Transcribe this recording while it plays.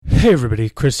Hey everybody,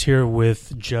 Chris here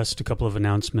with just a couple of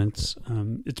announcements.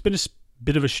 It's been a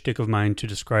bit of a shtick of mine to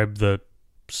describe the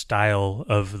style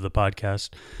of the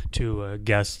podcast to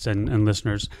guests and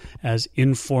listeners as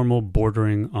informal,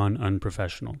 bordering on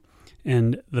unprofessional.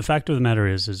 And the fact of the matter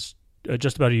is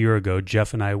just about a year ago,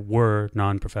 Jeff and I were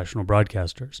non-professional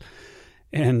broadcasters.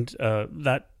 And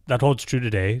that holds true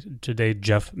today. Today,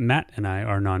 Jeff, Matt, and I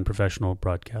are non-professional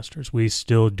broadcasters. We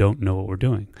still don't know what we're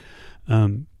doing.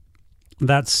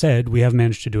 That said, we have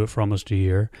managed to do it for almost a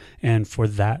year, and for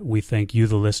that, we thank you,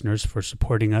 the listeners, for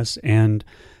supporting us and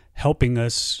helping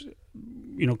us,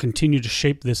 continue to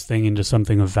shape this thing into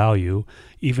something of value,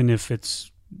 even if it's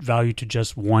value to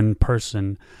just one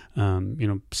person,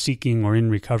 seeking or in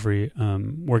recovery,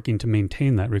 working to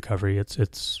maintain that recovery.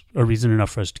 It's a reason enough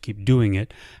for us to keep doing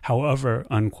it, however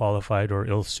unqualified or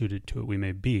ill-suited to it we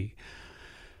may be.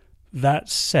 That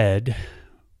said,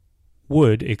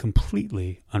 would a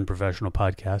completely unprofessional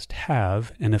podcast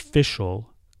have an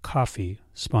official coffee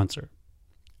sponsor?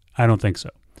 I don't think so.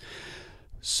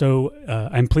 So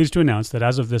I'm pleased to announce that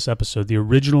as of this episode, the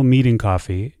original meeting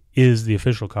coffee is the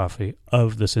official coffee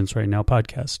of the Since Right Now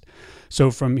podcast. So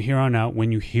from here on out,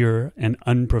 when you hear an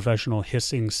unprofessional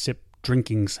hissing, sip,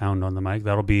 drinking sound on the mic,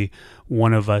 that'll be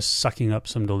one of us sucking up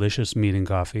some delicious meeting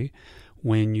coffee.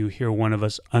 When you hear one of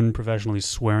us unprofessionally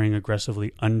swearing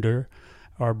aggressively under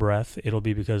our breath, it'll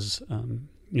be because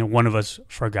one of us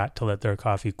forgot to let their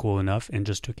coffee cool enough and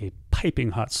just took a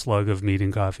piping hot slug of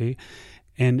meeting coffee.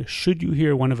 And should you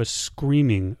hear one of us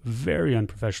screaming very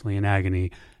unprofessionally in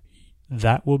agony,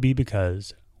 that will be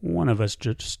because one of us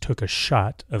just took a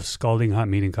shot of scalding hot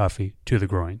meeting coffee to the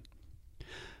groin.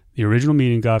 The original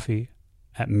meeting coffee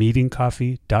at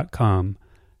meetingcoffee.com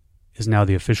is now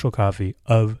the official coffee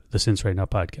of the Since Right Now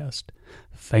podcast.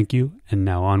 Thank you, and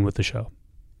now on with the show.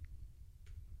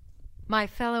 My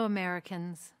fellow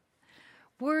Americans,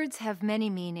 words have many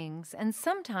meanings, and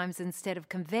sometimes instead of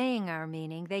conveying our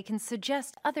meaning, they can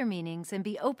suggest other meanings and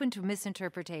be open to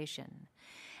misinterpretation.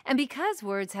 And because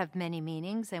words have many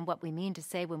meanings, and what we mean to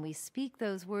say when we speak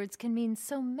those words can mean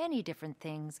so many different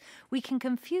things, we can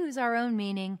confuse our own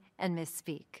meaning and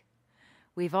misspeak.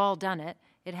 We've all done it.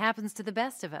 It happens to the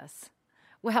best of us.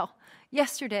 Well,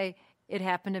 yesterday it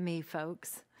happened to me,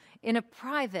 folks, in a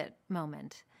private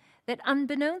moment that,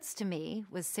 unbeknownst to me,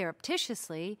 was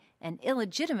surreptitiously and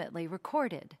illegitimately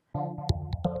recorded.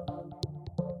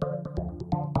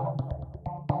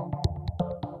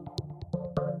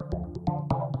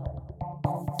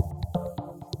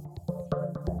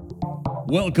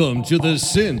 Welcome to the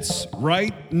Since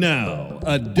Right Now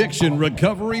Addiction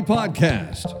Recovery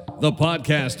Podcast, the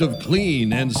podcast of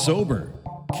clean and sober,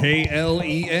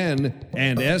 KLEN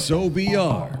and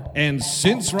SOBR, and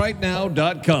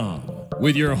sincerightnow.com.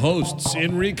 With your hosts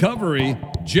in recovery,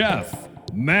 Jeff,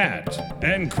 Matt,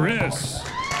 and Chris.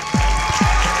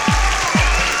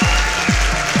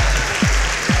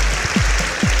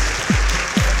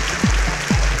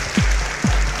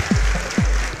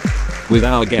 With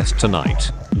our guest tonight,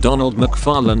 Donald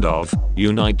McFarland of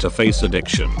Unite to Face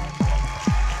Addiction.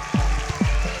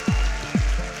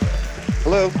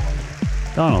 Hello.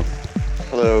 Donald.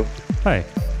 Hello. Hi.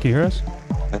 Can you hear us?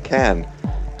 I can.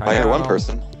 I hear one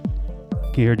person.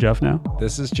 Can you hear Jeff now?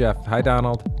 This is Jeff. Hi,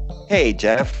 Donald. Hey,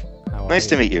 Jeff. Nice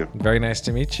to meet you. Very nice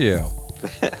to meet you.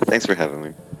 Thanks for having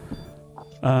me.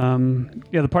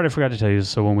 The part I forgot to tell you is,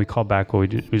 so when we call back, we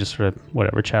just sort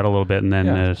of chat a little bit, and then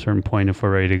at a certain point, if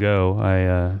we're ready to go,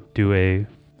 I do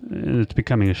it's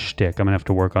becoming a shtick. I'm gonna have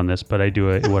to work on this, but I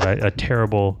do a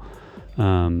terrible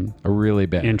a really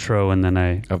bad intro, and then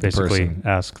I basically person.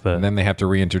 ask and then they have to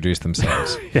reintroduce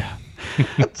themselves. Yeah.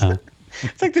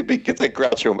 It's like it's like a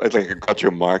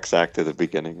Groucho Marx act at the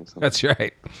beginning. That's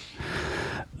right.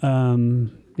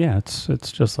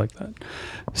 It's just like that.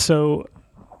 So,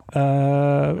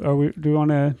 do we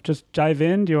want to just dive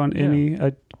in? Do you want any?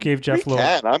 I gave Jeff a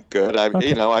little. I'm good.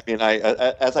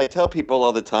 As I tell people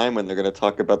all the time when they're going to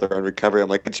talk about their own recovery, I'm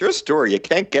like, it's your story. You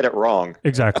can't get it wrong.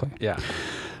 Exactly. Yeah.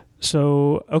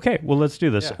 So, okay, well, let's do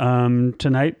this. Yeah.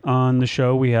 Tonight on the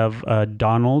show, we have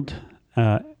Donald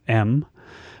M.,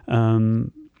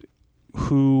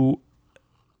 who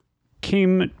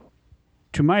came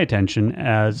to my attention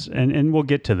as, and we'll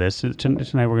get to this.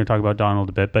 Tonight we're going to talk about Donald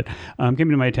a bit, but came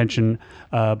to my attention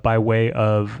by way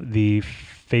of the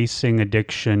Facing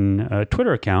Addiction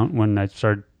Twitter account when I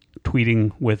started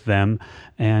tweeting with them.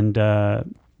 And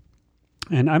I'm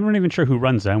not even sure who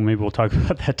runs that. Maybe we'll talk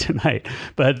about that tonight.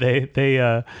 But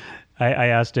I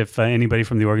asked if anybody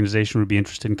from the organization would be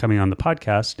interested in coming on the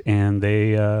podcast, and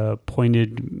they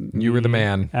pointed you were the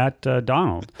man at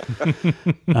Donald.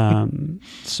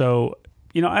 So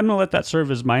I'm going to let that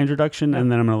serve as my introduction,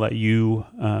 and then I'm going to let you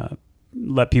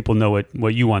let people know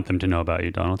what you want them to know about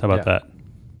you, Donald. How about that?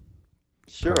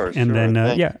 Sure. And then,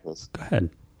 Thank you. go ahead.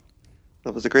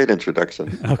 That was a great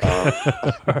introduction. Okay.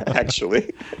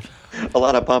 Actually, a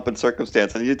lot of pomp and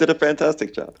circumstance, and you did a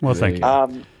fantastic job. Well, thank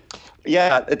you.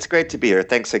 Yeah, it's great to be here.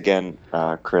 Thanks again,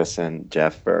 Chris and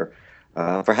Jeff, for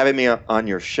having me on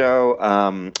your show,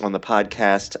 on the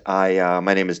podcast.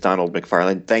 My name is Donald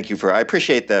McFarland. Thank you I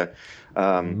appreciate the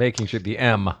making sure the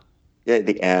M. Yeah,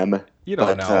 the M. You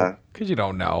don't know because you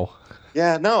don't know.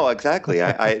 Yeah, no, exactly.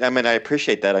 I mean, I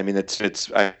appreciate that. I mean,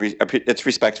 it's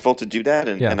respectful to do that,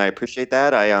 and I appreciate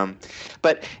that.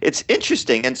 But it's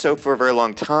interesting, and so for a very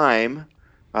long time,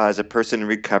 as a person in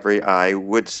recovery, I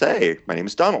would say my name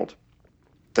is Donald.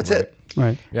 That's it.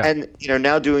 Right. Yeah. And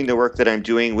now doing the work that I'm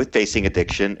doing with Facing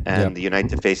Addiction and the Unite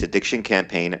to Face Addiction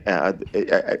campaign,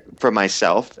 for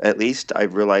myself at least,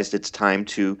 I've realized it's time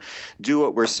to do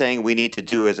what we're saying we need to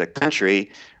do as a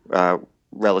country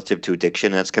relative to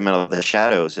addiction. And that's come out of the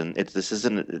shadows, and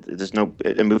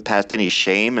move past any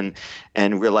shame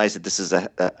and realize that this is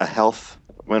a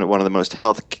one of the most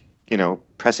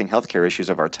pressing healthcare issues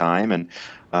of our time.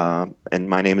 And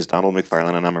my name is Donald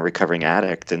McFarland, and I'm a recovering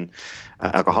addict and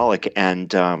alcoholic,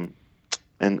 and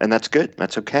that's good.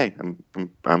 That's okay.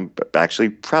 I'm actually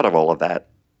proud of all of that.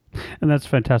 And that's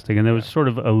fantastic. And there was sort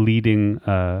of a leading,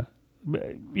 part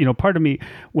of me,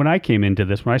 when I came into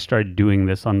this, when I started doing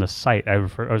this on the site, I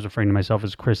was referring to myself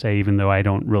as Chris A, even though I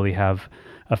don't really have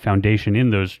a foundation in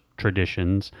those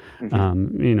traditions,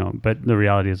 but the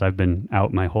reality is I've been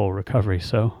out my whole recovery.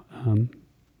 So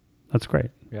that's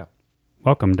great. Yeah.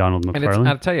 Welcome, Donald McFarland. And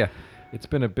I'll tell you, it's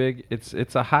been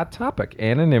it's a hot topic,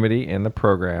 anonymity in the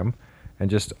program, and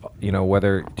just,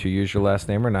 whether to use your last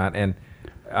name or not. And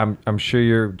I'm sure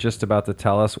you're just about to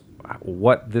tell us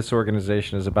what this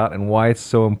organization is about and why it's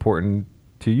so important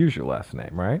to use your last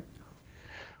name, right?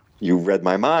 You read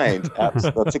my mind.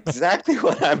 That's exactly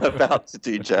what I'm about to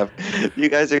do, Jeff. You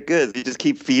guys are good. You just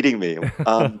keep feeding me.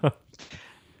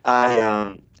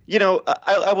 I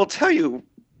will tell you,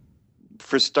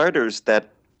 for starters, that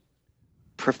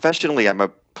professionally, I'm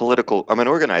an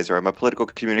organizer. I'm a political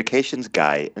communications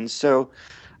guy. And so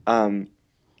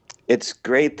it's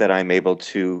great that I'm able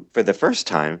to, for the first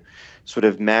time, sort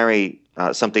of marry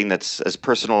something that's as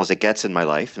personal as it gets in my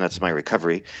life, and that's my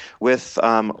recovery, with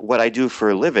what I do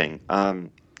for a living. I'm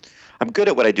good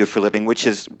at what I do for a living, which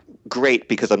is great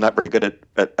because I'm not very good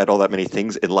at all that many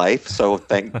things in life. So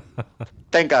thank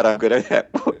God I'm good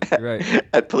at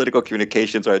political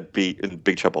communications, or I'd be in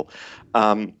big trouble.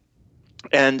 As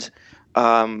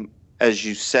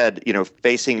you said,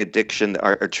 Facing Addiction,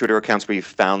 our Twitter accounts where you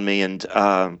found me, and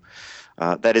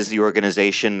that is the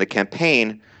organization. The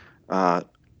campaign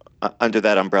under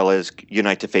that umbrella is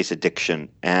Unite to Face Addiction.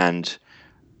 And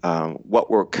what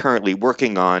we're currently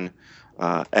working on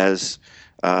as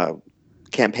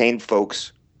campaign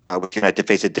folks with Unite to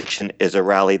Face Addiction is a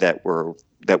rally that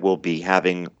we'll be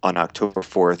having on October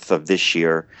 4th of this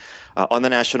year on the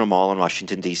National Mall in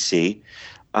Washington, D.C.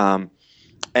 And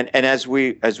as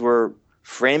we're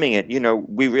framing it,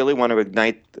 we really want to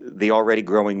ignite the already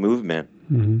growing movement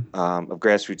of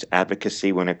grassroots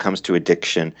advocacy when it comes to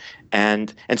addiction,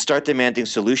 and start demanding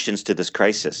solutions to this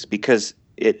crisis, because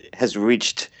it has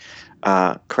reached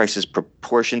crisis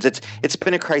proportions. It's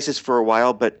been a crisis for a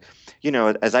while, but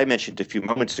as I mentioned a few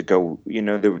moments ago,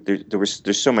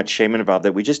 there's so much shame involved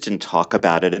that we just didn't talk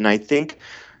about it, and I think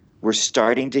we're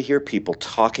starting to hear people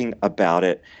talking about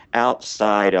it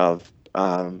outside of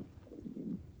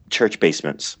church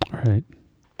basements. Right.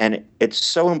 And it's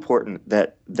so important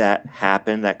that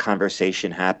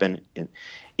conversation happen in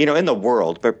the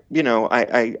world, but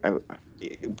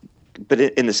but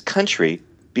in this country,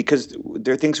 because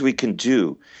there are things we can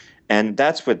do, and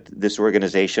that's what this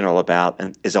organization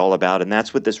is all about, and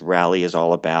that's what this rally is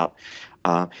all about.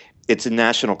 It's a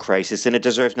national crisis, and it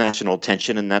deserves national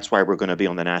attention, and that's why we're going to be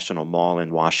on the National Mall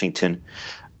in Washington.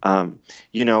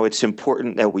 It's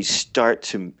important that we start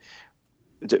to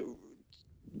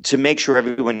make sure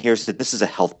everyone hears that this is a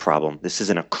health problem. This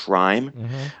isn't a crime.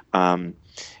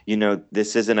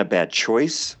 This isn't a bad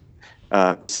choice.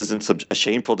 This isn't a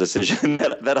shameful decision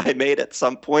that I made at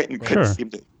some point and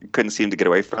couldn't seem to get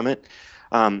away from it.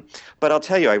 But I'll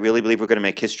tell you, I really believe we're going to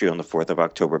make history on the 4th of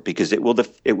October, because it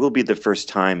will be the first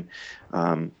time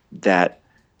that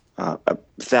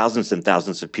thousands and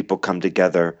thousands of people come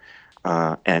together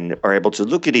and are able to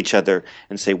look at each other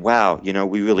and say, wow,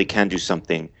 we really can do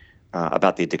something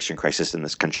about the addiction crisis in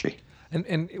this country.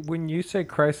 And when you say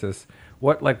crisis,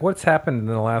 what's happened in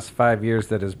the last 5 years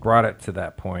that has brought it to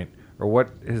that point? Or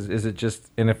what is it just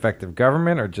ineffective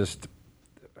government, or just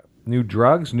new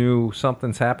drugs, new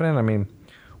something's happening? I mean,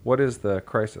 what is the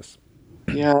crisis?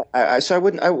 Yeah, so I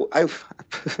wouldn't. How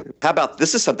about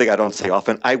this? Is something I don't say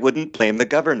often. I wouldn't blame the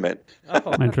government.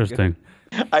 Oh, Interesting.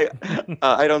 I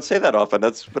don't say that often. I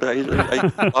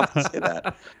often say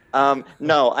that.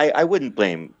 No, I wouldn't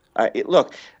blame.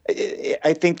 Look,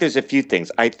 I think there's a few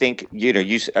things. I think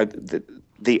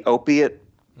the opiate,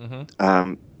 the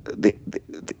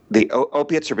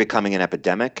opiates are becoming an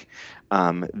epidemic.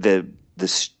 The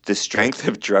strength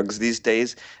of drugs these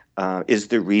days is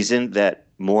the reason that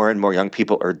more and more young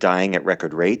people are dying at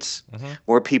record rates.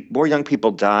 More young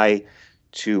people die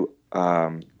to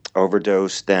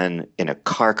overdose than in a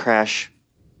car crash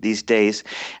these days.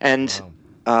 And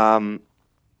when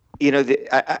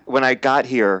I got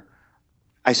here,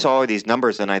 I saw all these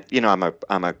numbers, and I'm a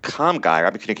comm guy,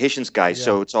 I'm a communications guy,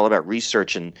 so it's all about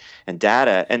research and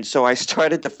data. And so I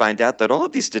started to find out that all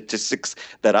of these statistics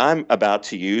that I'm about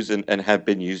to use and have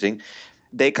been using,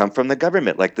 they come from the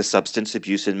government, like the Substance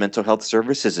Abuse and Mental Health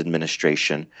Services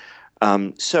Administration.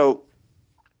 They're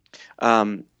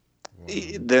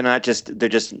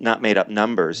just not made up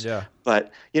numbers. Yeah.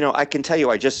 But I can tell you,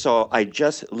 I just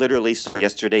literally saw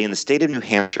yesterday in the state of New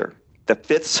Hampshire, the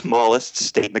 5th smallest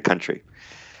state in the country.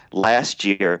 Last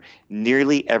year,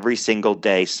 nearly every single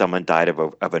day, someone died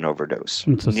of an overdose.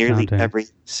 It's nearly astounding. every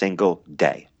single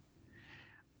day.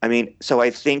 I mean, so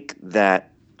I think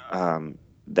that, and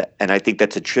I think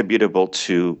that's attributable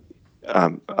to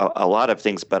a lot of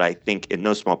things, but I think in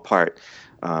no small part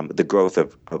the growth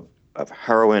of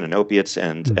heroin and opiates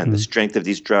and the strength of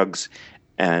these drugs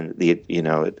and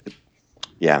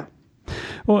yeah.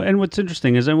 Well, and what's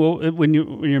interesting is, when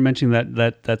you're mentioning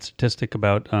that statistic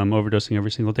about overdosing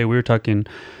every single day, we were talking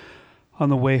on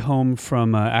the way home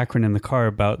from Akron in the car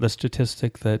about the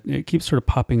statistic that it keeps sort of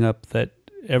popping up that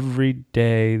every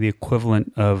day the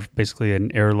equivalent of basically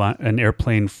an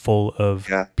airplane full of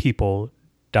people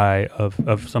die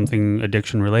of something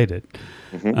addiction related,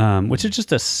 which is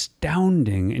just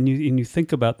astounding. And you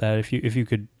think about that if you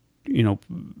could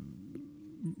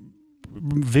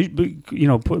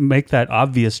make that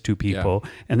obvious to people,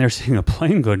 and they're seeing a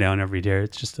plane go down every day.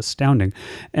 It's just astounding.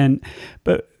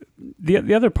 But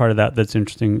the other part of that's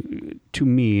interesting to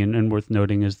me and worth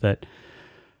noting is that,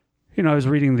 I was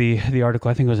reading the article,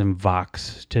 I think it was in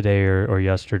Vox today or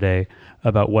yesterday,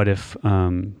 about what if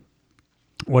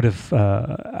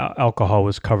alcohol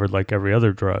was covered like every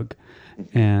other drug,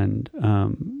 and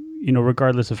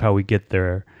regardless of how we get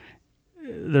there,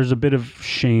 there's a bit of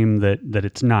shame that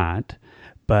it's not,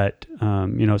 but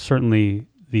certainly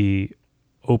the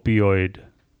opioid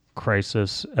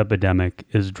crisis epidemic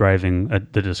is driving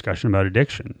the discussion about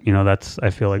addiction. That's,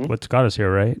 I feel like, what's got us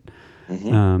here, right?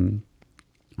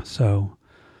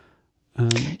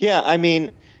 Yeah, I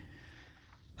mean,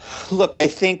 look, I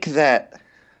think that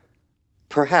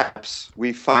perhaps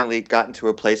we've finally gotten to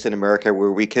a place in America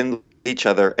where we can look at each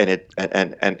other, and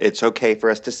it's okay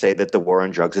for us to say that the war on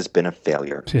drugs has been a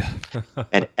failure,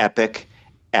 an epic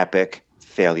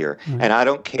failure. And I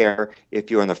don't care if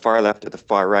you're on the far left or the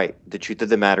far right. The truth of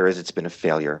the matter is, it's been a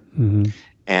failure,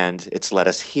 and it's led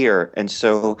us here. And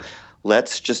so,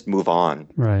 let's just move on.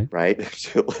 Right.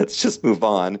 So let's just move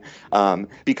on,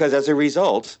 because as a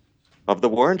result of the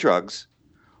war on drugs,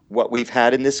 what we've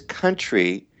had in this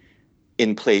country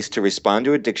in place to respond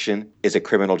to addiction is a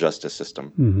criminal justice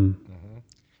system,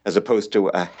 as opposed to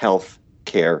a health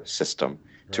care system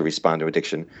to respond to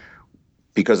addiction.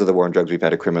 Because of the war on drugs, we've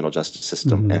had a criminal justice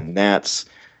system, and that's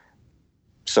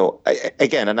so.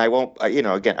 I won't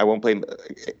blame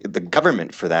the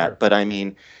government for that, but I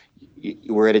mean,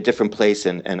 we're at a different place,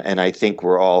 and I think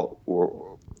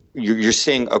you're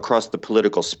seeing across the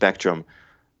political spectrum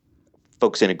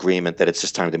folks in agreement that it's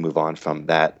just time to move on from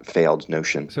that failed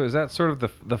notion. So is that sort of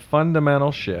the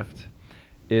fundamental shift,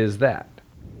 is that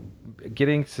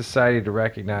getting society to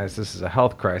recognize this is a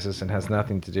health crisis and has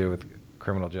nothing to do with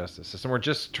criminal justice system? We're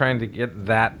just trying to get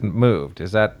that moved.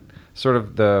 Is that sort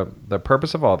of the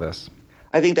purpose of all this?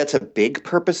 I think that's a big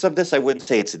purpose of this. I wouldn't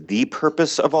say it's the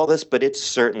purpose of all this, but it's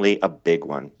certainly a big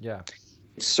one. Yeah.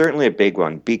 It's certainly a big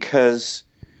one, because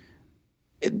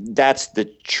that's the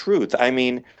truth. I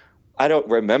mean, I don't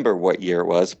remember what year it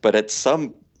was, but at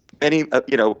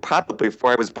probably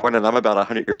before I was born, and I'm about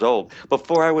 100 years old.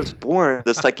 Before I was born,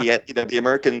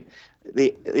 the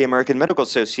American Medical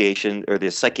Association, or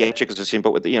the Psychiatric Association,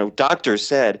 but doctors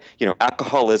said,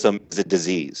 alcoholism is a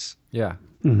disease. Yeah.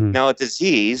 Now, a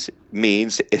disease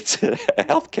means it's a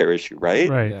healthcare issue, right?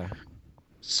 Right. Yeah.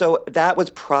 So that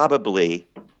was probably,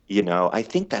 I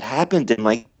think that happened in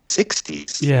like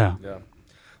 60s. Yeah.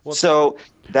 Well, So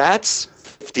that's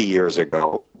 50 years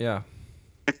ago. Yeah.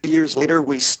 50 years later,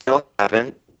 we still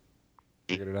haven't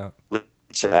figured it out.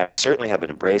 So I certainly haven't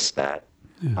embraced that.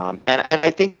 And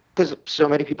I think because so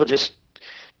many people just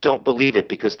don't believe it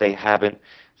because they haven't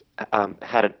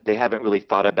they haven't really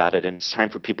thought about it, and it's time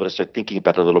for people to start thinking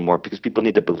about it a little more because people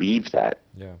need to believe that.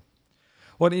 Yeah.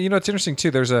 Well, it's interesting too.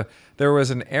 There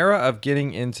was an era of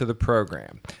getting into the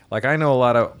program. Like I know a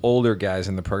lot of older guys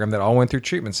in the program that all went through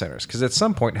treatment centers because at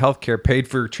some point healthcare paid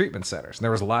for treatment centers, and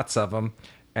there was lots of them,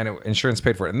 and insurance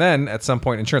paid for it. And then at some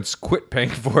point, insurance quit paying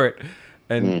for it,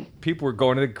 and people were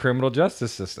going to the criminal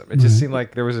justice system. It just seemed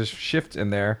like there was a shift in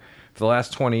there for the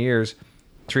last 20 years.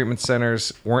 Treatment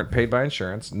centers weren't paid by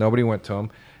insurance. Nobody went to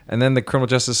them, and then the criminal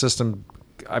justice system.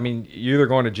 I mean, you're either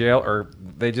going to jail or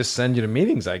they just send you to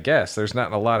meetings, I guess. There's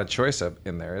not a lot of choice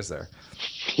in there, is there?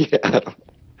 Yeah.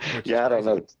 Yeah, I don't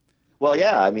know. Well,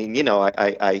 yeah, I mean,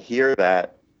 I hear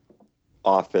that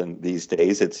often these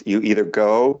days. It's you either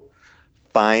go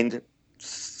find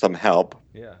some help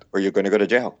or you're going to go to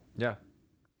jail. Yeah.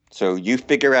 So you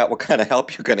figure out what kind of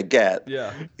help you're going to get.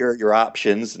 Yeah. Your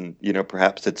options, and,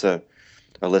 perhaps it's a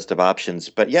list of options.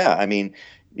 But, yeah, I mean,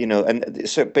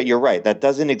 but you're right. That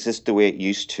doesn't exist the way it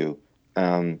used to,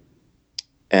 and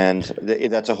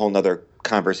that's a whole nother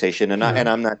conversation. And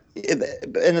I'm not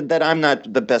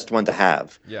the best one to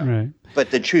have. Yeah. Right.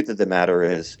 But the truth of the matter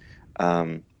is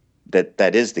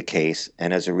that is the case,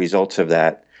 and as a result of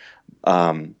that,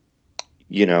 only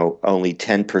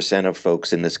 10% of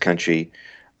folks in this country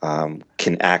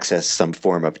can access some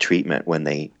form of treatment when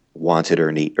they want it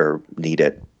or need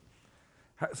it.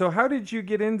 So how did you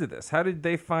get into this? How did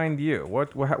they find you?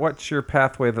 What's your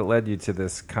pathway that led you to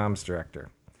this comms director?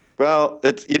 Well,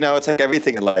 it's like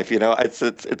everything in life, it's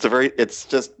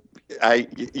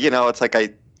like I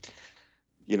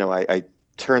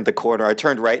turned the corner. I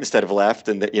turned right instead of left,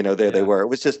 and they were. It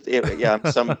was just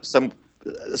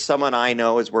someone I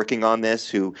know is working on this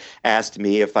who asked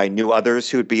me if I knew others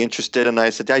who would be interested, and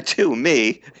I said, I do,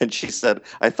 me. And she said,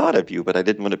 I thought of you, but I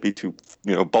didn't want to be too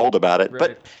bold about it. Right.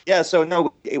 But yeah, so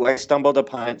no, I stumbled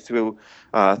upon it through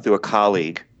a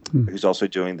colleague who's also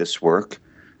doing this work,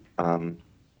 I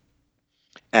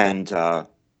was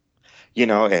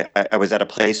at a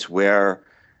place where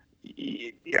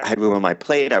I had room on my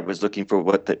plate. I was looking for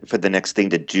for the next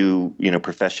thing to do,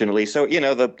 professionally. So,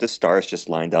 the stars just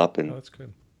lined up. And that's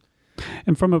good.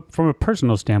 And from a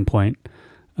personal standpoint,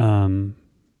 can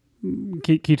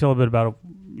you tell a bit about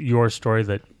your story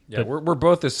that? Yeah, we're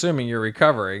both assuming you're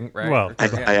recovering, right? Well,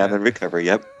 I am in recovery.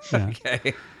 Yep. Yeah.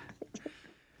 Okay.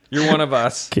 You're one of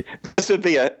us. This would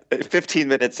be 15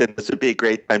 minutes in. This would be a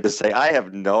great time to say, I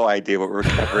have no idea what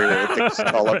recovery is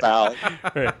all about.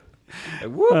 Right.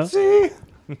 Whoopsie.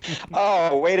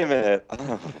 Oh, wait a minute.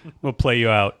 Oh. We'll play you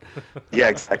out. Yeah,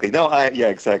 exactly. Yeah,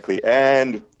 exactly.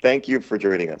 And thank you for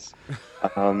joining us.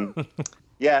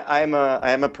 Yeah, I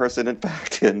am a person, in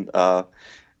fact, in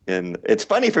it's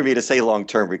funny for me to say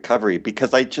long-term recovery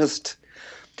because I just,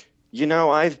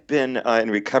 I've been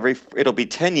in recovery. It'll be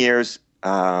 10 years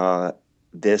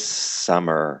this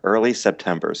summer, early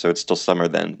September. So it's still summer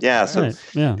then. Yeah, so Right.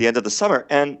 Yeah. the end of the summer.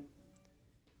 And,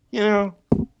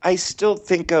 I still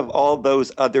think of all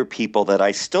those other people that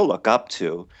I still look up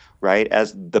to, right,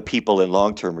 as the people in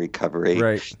long-term recovery.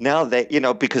 Right. Now they,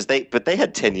 because they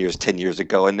had 10 years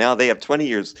ago, and now they have 20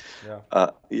 years,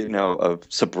 of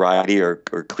sobriety or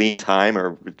clean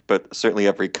time, but certainly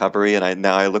of recovery. And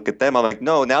now I look at them, I'm like,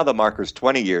 no, now the marker's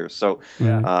 20 years. So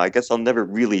I guess I'll never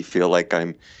really feel like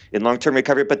I'm in long-term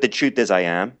recovery. But the truth is, I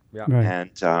am. Yeah.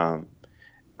 Right.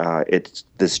 And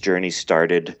this journey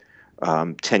started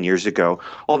 10 years ago.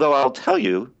 Although I'll tell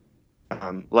you,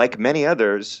 like many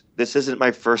others, this isn't my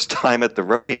first time at the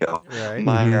rodeo.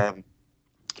 Right.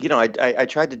 I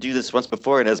tried to do this once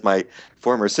before, and as my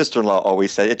former sister-in-law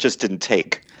always said, it just didn't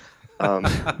take.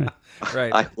 Right.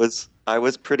 I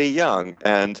was pretty young,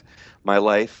 and my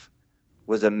life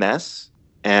was a mess.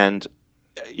 And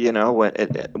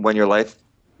when your life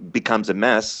becomes a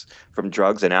mess from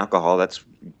drugs and alcohol, that's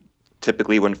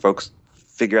typically when folks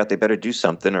figure out they better do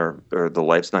something, or the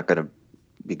life's not going to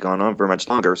be going on for much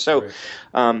longer. So,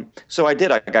 Right. So I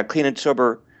did. I got clean and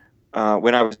sober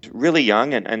when I was really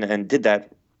young, and did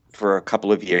that for a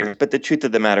couple of years. But the truth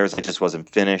of the matter is, I just wasn't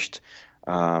finished.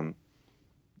 I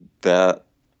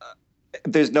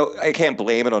can't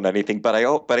blame it on anything. But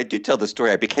I do tell the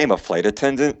story. I became a flight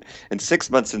attendant, and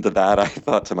 6 months into that, I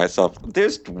thought to myself,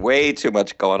 "There's way too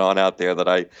much going on out there that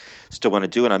I still want to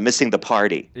do, and I'm missing the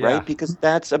party, right? Because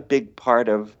that's a big part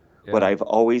of what I've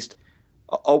always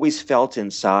felt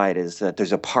inside, is that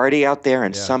there's a party out there,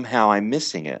 and somehow I'm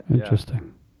missing it."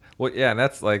 Interesting. Well, yeah, and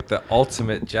that's like the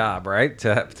ultimate job, right?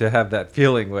 To have that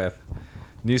feeling with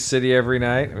New City every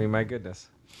night. I mean, my goodness.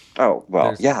 Oh,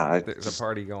 well, There's a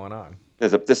party going on.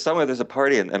 there's a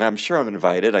party, and I'm sure I'm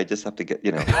invited. I just have to get,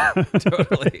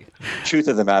 Totally. Truth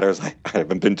of the matter is I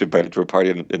haven't been invited to a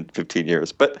party in 15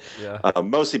 years, but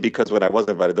mostly because when I was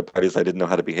invited to parties, I didn't know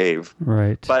how to behave.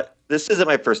 Right. But this isn't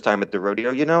my first time at the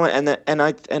rodeo, and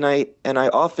I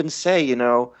often say,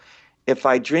 if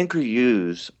I drink or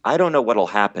use, I don't know what'll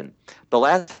happen. The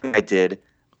last thing I did,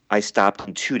 I stopped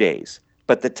in 2 days.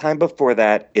 But the time before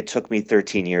that, it took me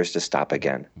 13 years to stop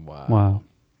again. Wow.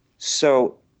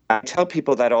 So I tell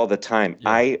people that all the time.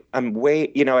 Yeah. I'm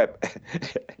way, I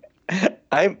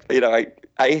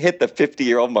hit the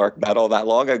 50-year-old mark not all that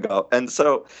long ago. And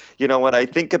so, when I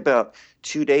think about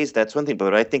 2 days, that's one thing. But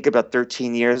when I think about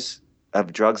 13 years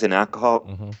of drugs and alcohol,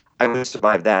 I would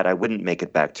survive that. I wouldn't make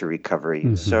it back to recovery.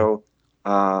 Mm-hmm. So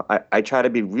I try to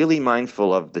be really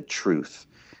mindful of the truth.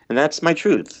 And that's my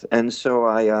truth. And so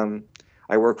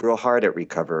I work real hard at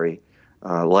recovery.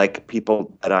 Like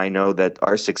people that I know that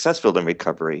are successful in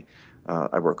recovery,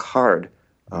 I work hard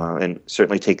and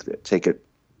certainly take it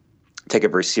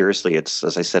very seriously. It's,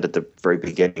 as I said at the very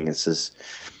beginning, this is,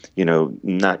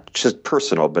 not just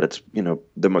personal, but it's,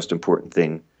 the most important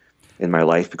thing in my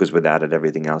life, because without it,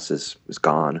 everything else is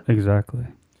gone. Exactly.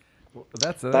 Well,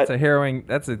 that's a harrowing.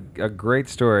 That's a great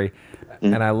story,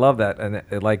 and I love that. And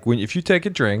if you take a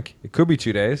drink, it could be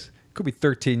 2 days, it could be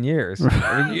 13 years.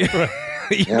 I mean,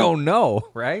 you don't know,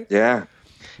 right? Yeah.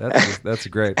 That's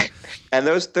great. And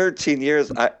those 13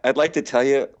 years, I'd like to tell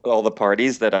you all the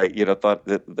parties that I, thought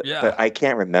that I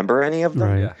can't remember any of them.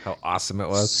 Right. Yeah, how awesome it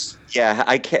was. Yeah,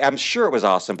 I'm sure it was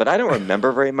awesome, but I don't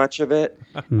remember very much of it.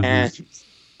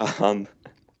 And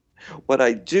what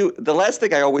I do, the last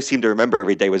thing I always seem to remember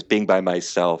every day was being by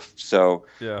myself. So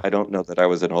I don't know that I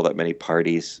was in all that many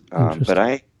parties, but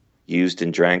I used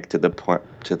and drank to an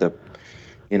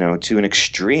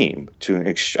extreme.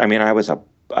 I mean, I was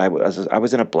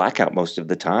in a blackout most of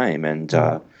the time, and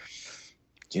I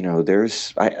tell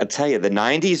you, the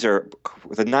 '90s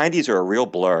are a real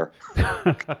blur.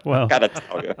 Well, gotta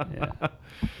tell you. Yeah.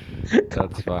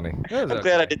 That's funny. I'm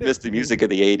glad I didn't miss the music of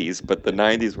the '80s, but the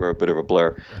 '90s were a bit of a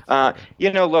blur.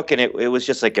 Look, and it was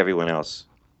just like everyone else.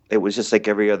 It was just like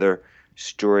every other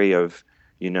story of,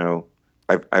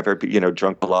 I've heard,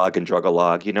 drunk-a-log and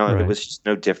drug-a-log. Right. It was just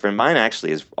no different. Mine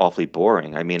actually is awfully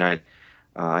boring. I mean, I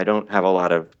don't have a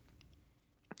lot of,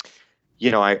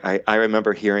 I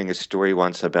remember hearing a story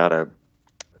once about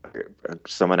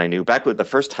someone I knew back with the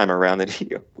first time around, that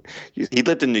he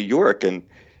lived in New York, and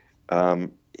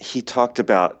he talked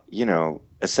about,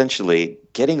 essentially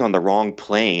getting on the wrong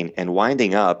plane and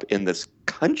winding up in this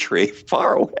country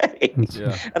far away.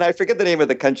 Yeah. And I forget the name of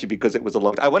the country because it was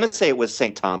I want to say it was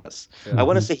St. Thomas. Yeah. I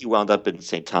want to say he wound up in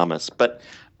St. Thomas, but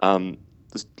the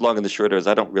long and the short is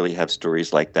I don't really have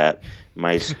stories like that.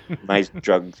 My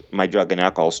drug and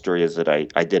alcohol story is that I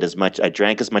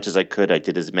drank as much as I could, I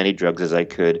did as many drugs as I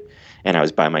could, and I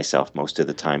was by myself most of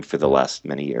the time for the last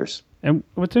many years. And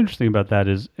what's interesting about that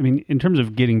is, I mean, in terms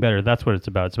of getting better, that's what it's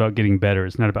about. It's about getting better.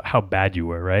 It's not about how bad you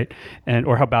were, right?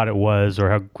 Or how bad it was, or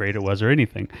how great it was, or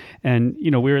anything. And we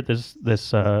were at this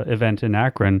event in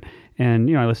Akron,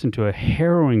 and I listened to a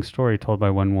harrowing story told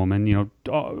by one woman.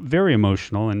 Very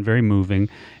emotional and very moving.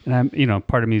 And I'm,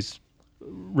 part of me's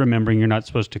remembering you're not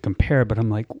supposed to compare, but I'm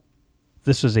like,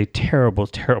 this is a terrible,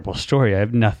 terrible story. I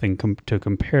have nothing to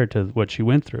compare to what she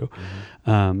went through.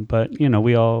 Mm-hmm. But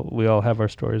we all have our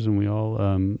stories, and we all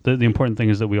the important thing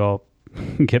is that we all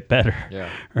get better. Yeah.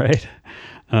 Right.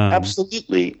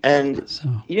 Absolutely. And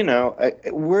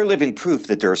we're living proof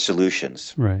that there are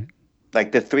solutions. Right.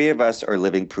 Like the three of us are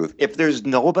living proof. If there's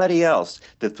nobody else,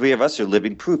 the three of us are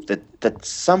living proof that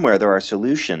somewhere there are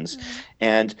solutions. Mm-hmm.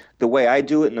 And the way I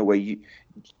do it, and the way you,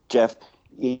 Jeff,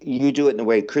 you do it, in the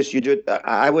way Chris, you do it,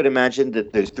 I would imagine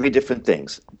that there's three different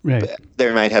things. Right.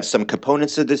 There might have some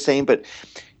components of the same, but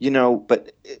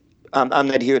I'm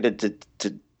not here to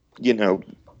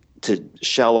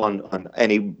shell on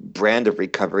any brand of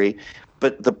recovery.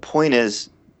 But the point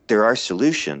is, there are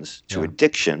solutions to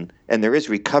addiction, and there is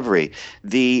recovery.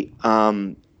 The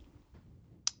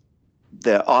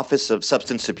Office of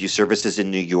Substance Abuse Services in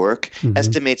New York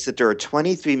estimates that there are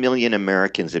 23 million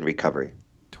Americans in recovery.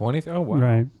 20? Oh, wow.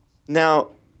 Right. Now,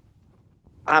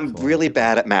 I'm really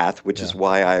bad at math, which is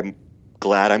why I'm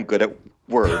glad I'm good at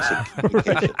words and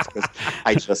communications, because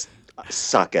I just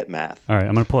suck at math. All right,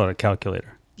 I'm going to pull out a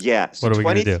calculator. Yeah, so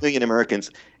 23 million Americans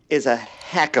is a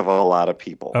heck of a lot of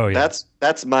people. Oh, yeah.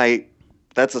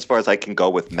 That's as far as I can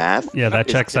go with math. Yeah, that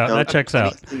checks out. That checks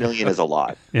out. 23 million is a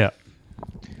lot. Yeah.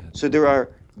 So there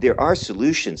are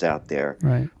solutions out there.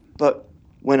 Right. But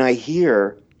when I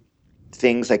hear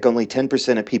things like only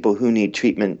 10% of people who need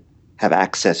treatment have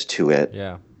access to it,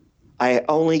 I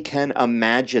only can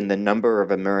imagine the number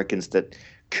of Americans that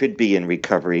could be in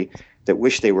recovery, that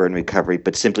wish they were in recovery,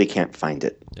 but simply can't find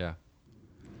it. Yeah.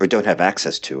 Or don't have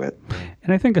access to it.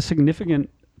 And I think a significant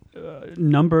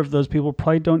number of those people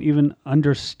probably don't even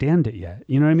understand it yet.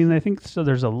 You know what I mean? I think so.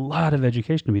 There's a lot of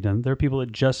education to be done. There are people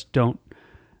that just don't,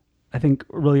 I think,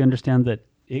 really understand that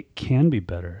it can be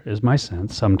better, is my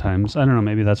sense sometimes. I don't know,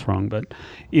 maybe that's wrong, but,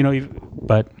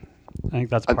 but I think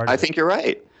that's part of it. I think you're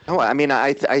right. No, I mean,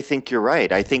 I think you're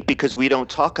right. I think because we don't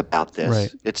talk about this.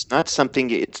 Right. It's not something,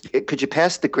 could you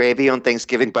pass the gravy on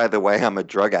Thanksgiving? By the way, I'm a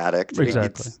drug addict.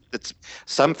 Exactly. It's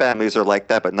some families are like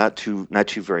that, but not too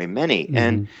very many. Mm-hmm.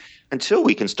 And until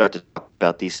we can start to talk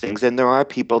about these things, and there are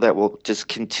people that will just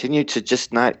continue to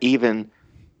just not even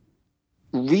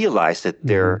realize that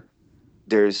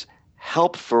there's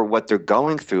help for what they're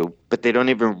going through, but they don't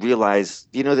even realize,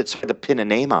 that's hard to pin a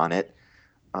name on it.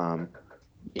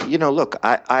 Look,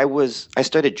 I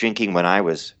started drinking when I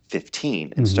was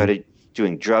 15 and started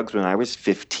doing drugs when I was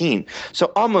 15.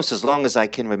 So almost as long as I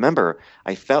can remember,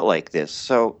 I felt like this.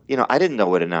 So, I didn't know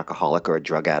what an alcoholic or a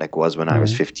drug addict was when I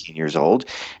was 15 years old.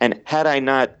 And had I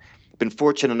not been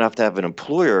fortunate enough to have an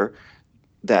employer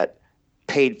that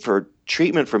paid for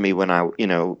treatment for me when I,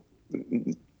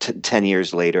 10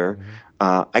 years later,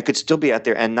 I could still be out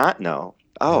there and not know,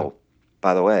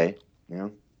 by the way,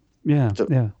 Yeah. So,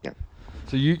 yeah.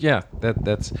 So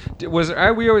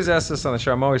we always ask this on the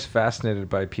show. I'm always fascinated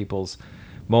by people's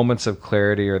moments of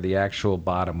clarity or the actual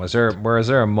bottom. Was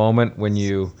there a moment when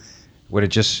would it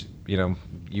just,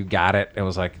 you got it and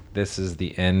was like, this is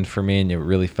the end for me, and you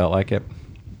really felt like it?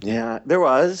 Yeah, there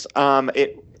was.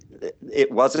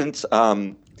 It wasn't.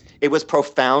 It was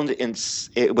profound.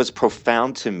 It was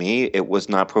profound to me. It was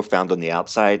not profound on the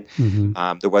outside.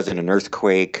 There wasn't an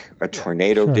earthquake, a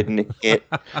tornado didn't hit,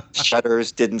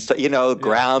 shutters didn't,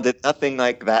 ground. Nothing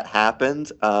like that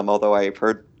happened. Although I've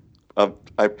heard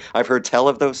tell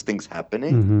of those things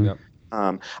happening. Yep.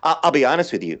 I'll be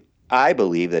honest with you. I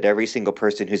believe that every single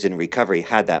person who's in recovery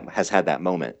has had that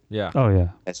moment. Yeah. Oh, yeah.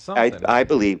 I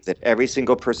believe that every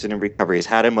single person in recovery has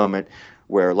had a moment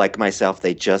where, like myself,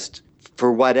 they just,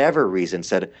 for whatever reason,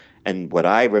 said, and what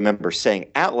I remember saying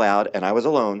out loud, and I was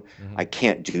alone, I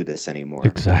can't do this anymore.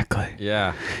 Exactly.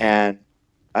 Yeah. And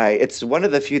it's one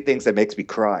of the few things that makes me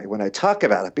cry when I talk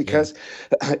about it, because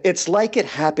it's like it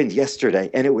happened yesterday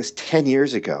and it was 10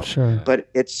 years ago. Sure. But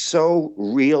it's so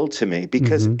real to me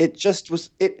because it just was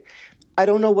it. I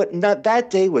don't know that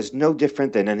day was no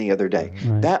different than any other day.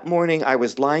 Right. That morning I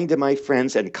was lying to my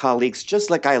friends and colleagues just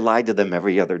like I lied to them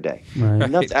every other day.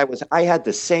 Right. I had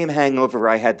the same hangover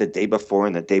I had the day before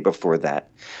and the day before that.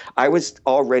 I was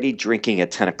already drinking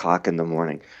at 10 o'clock in the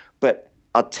morning. But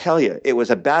I'll tell you, it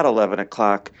was about 11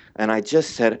 o'clock, and I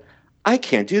just said, I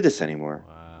can't do this anymore.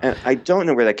 Wow. And I don't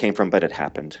know where that came from, but it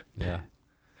happened. Yeah.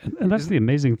 And that's the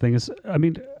amazing thing is, I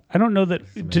mean, I don't know that,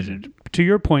 to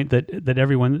your point that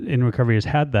everyone in recovery has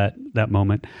had that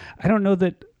moment, I don't know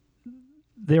that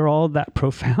they're all that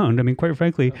profound. I mean, quite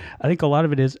frankly, I think a lot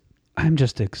of it is, I'm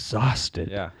just exhausted.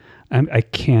 Yeah. I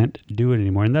can't do it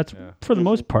anymore. And that's, for the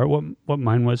most part, what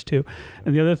mine was too.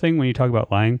 And the other thing, when you talk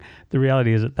about lying, the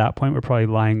reality is at that point, we're probably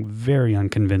lying very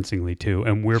unconvincingly too.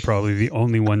 And we're probably the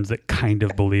only ones that kind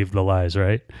of believe the lies,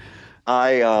 right?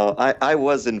 I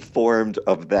was informed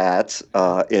of that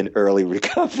in early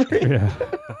recovery. Yeah.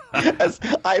 As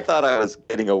I thought I was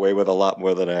getting away with a lot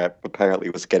more than I apparently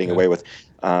was getting away with.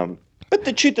 But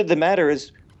the truth of the matter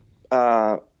is,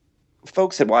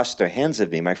 folks had washed their hands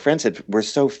of me. My friends were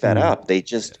so fed up. They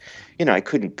just, I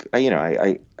couldn't,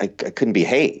 I couldn't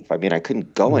behave. I mean, I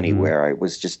couldn't go anywhere. I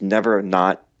was just never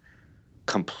not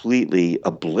completely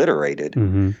obliterated.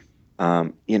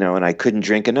 And I couldn't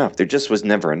drink enough. There just was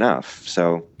never enough.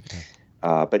 So,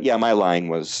 but yeah, my lying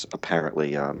was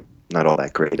apparently not all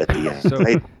that great at the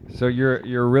end. So you're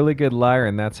a really good liar,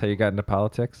 and that's how you got into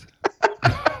politics?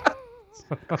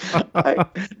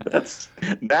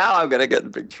 Now I'm gonna get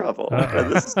in big trouble.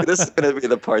 This is gonna be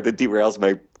the part that derails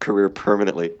my career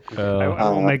permanently. I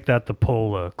will make that the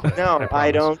poll. Clip, no,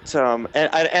 I don't. So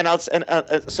that's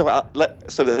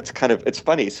kind of, it's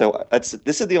funny. So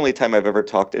this is the only time I've ever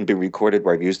talked and been recorded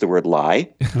where I've used the word lie,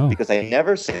 because I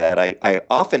never say that. I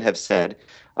often have said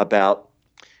about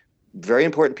very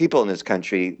important people in this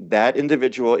country, that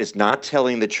individual is not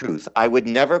telling the truth. I would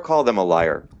never call them a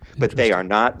liar, but they are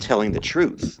not telling the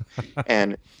truth.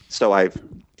 And so I've,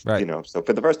 so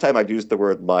for the first time I've used the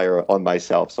word liar on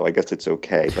myself, so I guess it's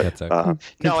okay. But that's okay.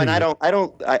 No, and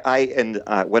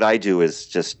what I do is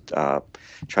just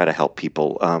try to help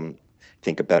people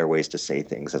think of better ways to say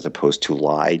things as opposed to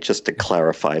lie, just to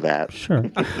clarify that. Sure.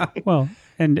 Well,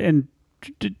 and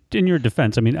in your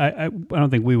defense, I mean, I don't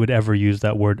think we would ever use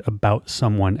that word about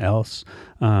someone else.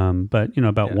 But,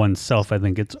 about oneself, I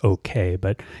think it's okay.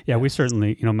 But yeah, we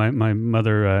certainly, my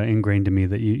mother ingrained to me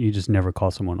that you just never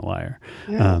call someone a liar.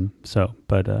 Yeah.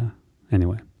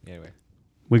 Anyway. Anyway.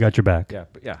 We got your back. Yeah,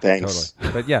 but yeah, Thanks.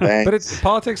 totally. But yeah, Thanks. but it's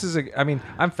politics is.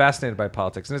 I'm fascinated by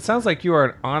politics, and it sounds like you are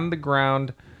an on the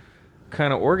ground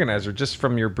kind of organizer. Just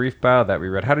from your brief bio that we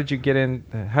read, how did you get in?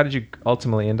 How did you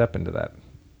ultimately end up into that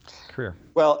career?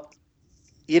 Well,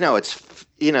 it's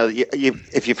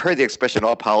if you've heard the expression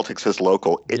 "all politics is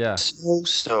local," it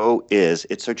so is.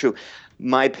 It's so true.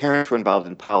 My parents were involved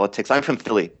in politics. I'm from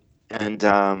Philly, and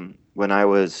when I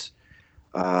was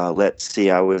it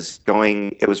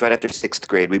was right after sixth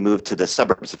grade. We moved to the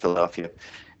suburbs of Philadelphia,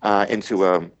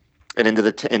 into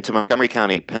Montgomery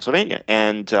County, Pennsylvania.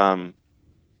 And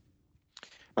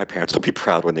my parents will be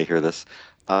proud when they hear this,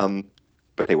 but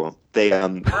they won't. Because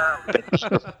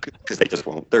they just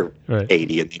won't. They're right.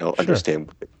 80 and they don't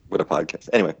understand what a podcast.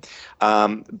 Anyway,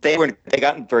 they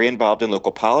got very involved in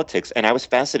local politics, and I was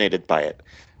fascinated by it.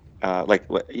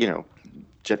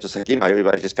 Jeff just said,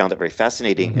 everybody just found it very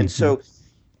fascinating, mm-hmm. and so.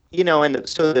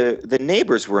 So the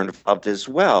neighbors were involved as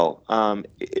well.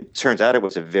 It turns out it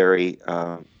was a very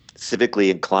civically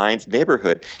inclined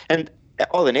neighborhood, and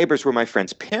all the neighbors were my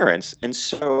friends' parents. And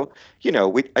so,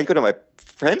 I'd go to my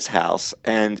friend's house,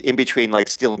 and in between, like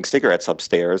stealing cigarettes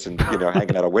upstairs and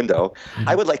hanging out a window,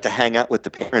 I would like to hang out with the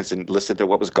parents and listen to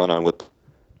what was going on with.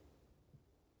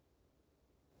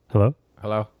 Hello.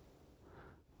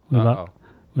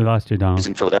 We lost you, Donald. I was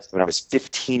in Philadelphia when I was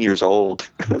 15 years old.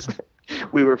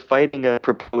 We were fighting a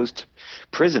proposed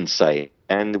prison site,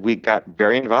 and we got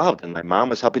very involved. And my mom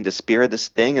was helping to spear this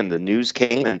thing, and the news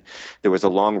came, and there was a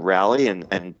long rally,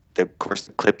 and of course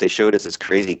the clip they showed is this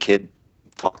crazy kid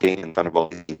talking in front of all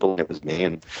these people, and it was me.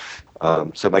 And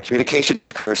so my communication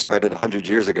career started 100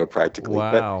 years ago, practically.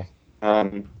 Wow.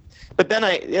 But then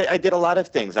I did a lot of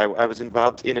things. I was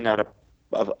involved in and out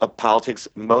of politics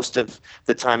most of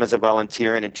the time as a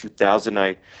volunteer, and in 2000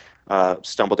 I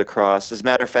stumbled across. As a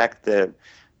matter of fact, the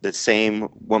same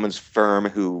woman's firm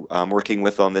who I'm working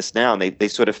with on this now, and they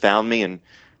sort of found me and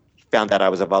found out I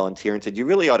was a volunteer and said, "You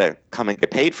really ought to come and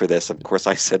get paid for this." Of course,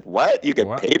 I said, "What? You get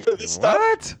paid for this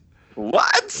stuff?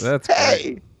 What? That's hey!"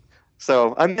 great.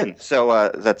 So I'm in. So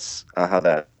that's how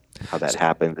that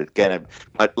happened. Again,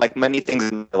 like many things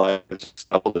in my life, I just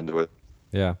stumbled into it.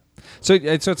 Yeah. So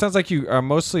it sounds like you are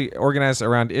mostly organized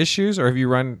around issues, or have you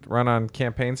run on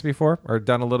campaigns before, or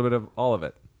done a little bit of all of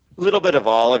it? A little bit of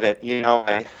all of it.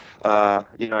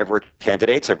 I've worked with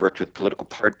candidates. I've worked with political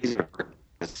parties. I've worked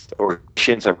with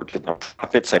organizations. I've worked with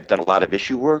nonprofits. I've done a lot of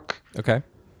issue work. Okay.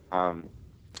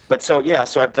 So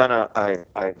I've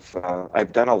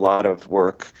done a lot of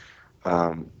work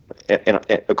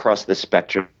across the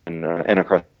spectrum and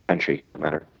across the country. No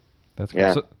matter. That's cool.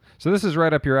 Yeah. So this is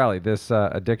right up your alley, this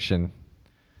addiction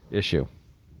issue.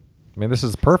 I mean, this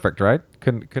is perfect, right?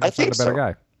 Couldn't find a better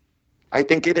guy. I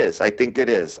think it is. This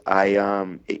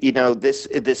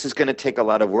is going to take a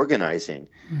lot of organizing.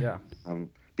 Yeah.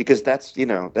 Because that's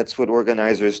what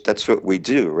organizers, that's what we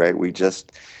do, right? We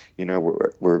just,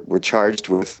 we're charged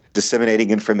with disseminating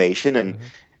information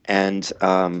and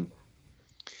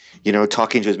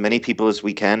talking to as many people as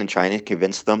we can and trying to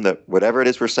convince them that whatever it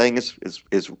is we're saying is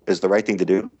the right thing to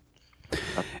do.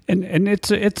 And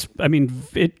it's I mean,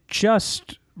 it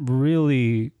just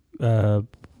really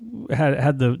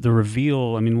had the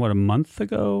reveal. I mean, what, a month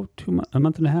ago, a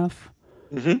month and a half?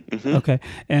 Mm-hmm, mm-hmm. Okay,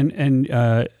 and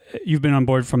you've been on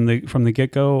board from the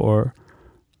get go, or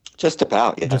just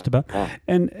about, yeah. Just about, yeah.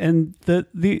 And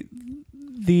the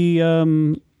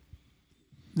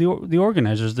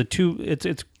organizers, the two,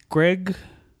 it's Greg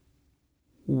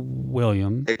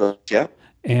Williams, yeah,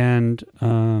 and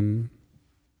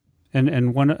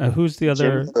one who's the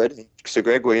other? Jim Hood. So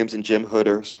Greg Williams and Jim Hood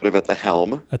are sort of at the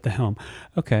helm. At the helm,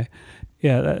 okay,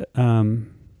 yeah.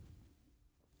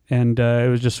 And it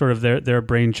was just sort of their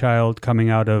brainchild coming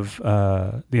out of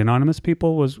the anonymous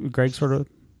people. Was Greg sort of?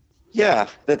 Yeah,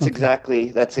 that's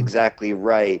exactly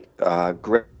right.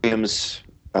 Greg Williams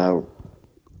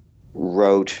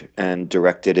wrote and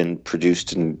directed and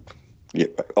produced and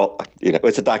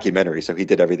it's a documentary, so he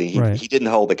did everything. He didn't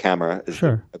hold the camera.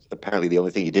 Sure. Apparently, the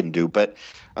only thing he didn't do, but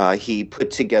he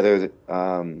put together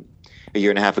a year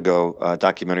and a half ago a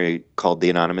documentary called "The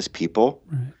Anonymous People."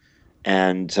 Right.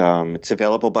 And it's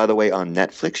available, by the way, on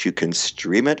Netflix. You can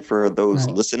stream it for those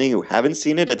listening who haven't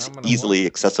seen it. It's easily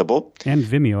accessible. And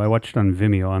Vimeo. I watched it on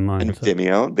Vimeo online. And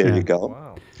Vimeo. There you go.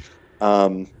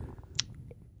 Wow.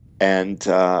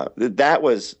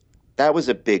 That was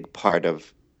a big part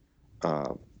of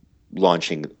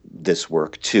launching this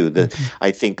work too.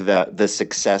 I think that the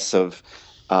success of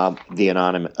the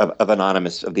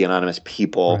anonymous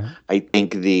people. Right. I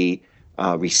think the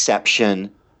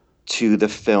reception to the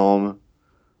film,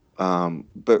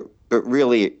 but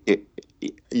really,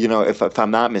 if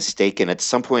I'm not mistaken, at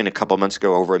some point a couple months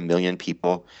ago, over 1 million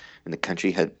people in the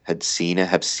country have seen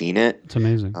it. It's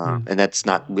amazing. And that's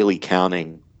not really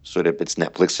counting sort of its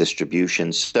Netflix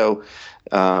distribution. So,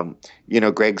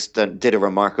 Greg's did a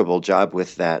remarkable job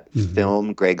with that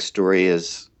film. Greg's story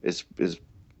is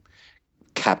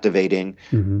captivating,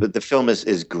 but the film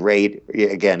is great.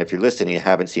 Again, if you're listening and you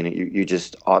haven't seen it, you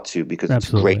just ought to, because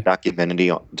Absolutely. It's a great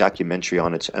documentary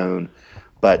on its own.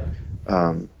 But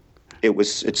it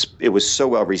was so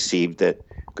well received that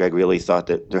Greg really thought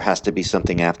that there has to be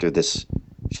something after this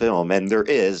film, and there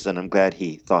is, and I'm glad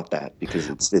he thought that, because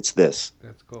it's this.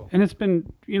 That's cool. And it's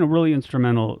been, really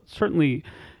instrumental. Certainly,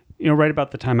 right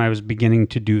about the time I was beginning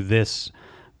to do this,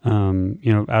 I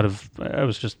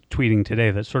was just tweeting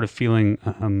today that sort of feeling,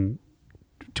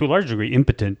 to a large degree,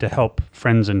 impotent to help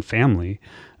friends and family.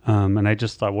 And I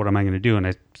just thought, what am I going to do? And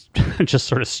I just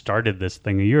sort of started this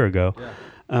thing a year ago.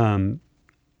 Yeah.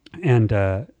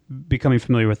 And becoming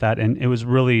familiar with that. And it was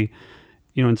really,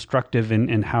 instructive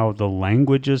in how the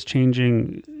language is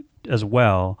changing as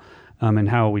well, and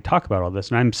how we talk about all this.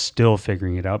 And I'm still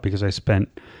figuring it out, because I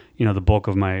spent, the bulk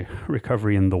of my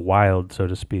recovery in the wild, so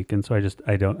to speak. And so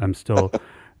I'm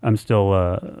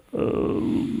still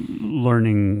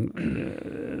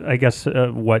learning, I guess,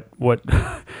 what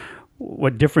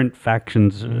different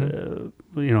factions,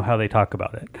 how they talk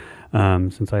about it.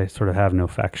 Since I sort of have no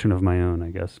faction of my own,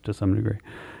 I guess, to some degree.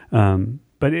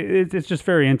 But it's just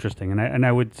very interesting, and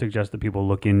I would suggest that people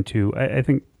look into. I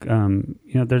think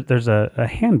there's a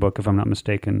handbook, if I'm not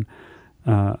mistaken,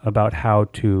 about how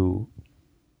to,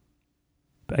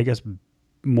 I guess,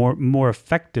 more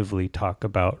effectively talk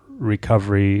about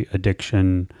recovery,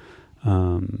 addiction,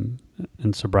 and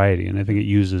sobriety. And I think it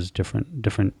uses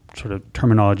different sort of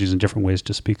terminologies and different ways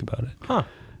to speak about it.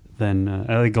 Than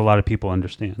I think a lot of people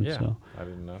understand. Yeah, so I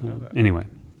didn't know that. Anyway,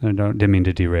 I didn't mean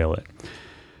to derail it.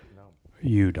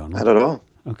 You, Donald? Not at all.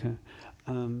 Okay.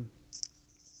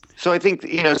 So I think,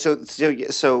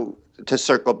 so to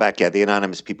circle back, the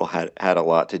anonymous people had a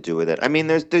lot to do with it. I mean,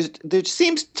 there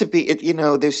seems to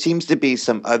be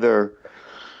some other,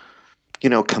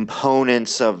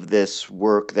 components of this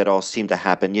work that all seem to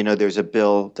happen. There's a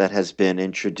bill that has been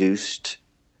introduced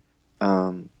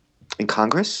in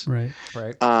Congress. Right.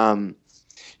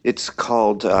 It's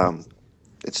called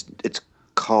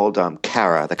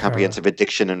CARA, the Comprehensive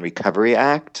Addiction and Recovery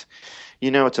Act.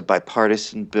 It's a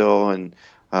bipartisan bill, and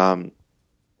I'm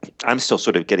still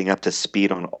sort of getting up to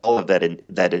speed on all of that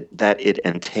that it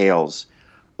entails.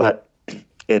 But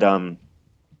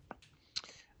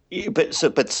so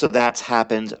that's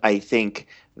happened. I think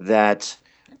that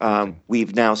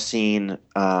we've now seen.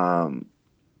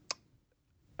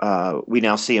 We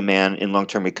now see a man in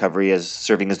long-term recovery as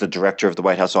serving as the director of the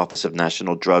White House Office of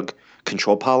National Drug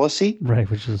Control Policy. Right,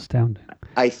 which is astounding.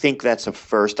 I think that's a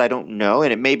first. I don't know,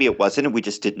 and maybe it wasn't, and we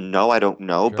just didn't know. I don't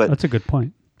know, Sure. But That's a good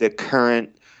point. the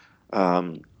current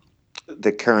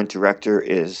director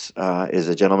is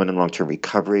a gentleman in long-term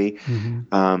recovery.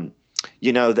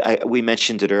 Mm-hmm. We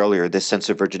mentioned it earlier. This sense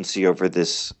of urgency over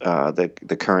this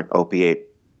the current opiate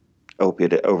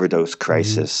overdose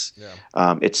crisis.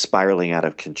 Yeah. It's spiraling out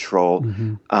of control.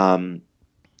 Mm-hmm.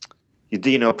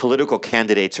 Political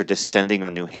candidates are descending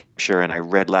on New Hampshire, and I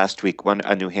read last week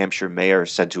a New Hampshire mayor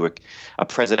said to a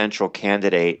presidential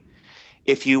candidate,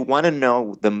 "If you want to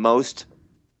know the most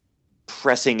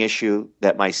pressing issue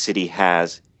that my city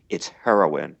has, it's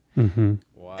heroin." Mm-hmm.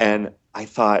 Wow. And I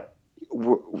thought,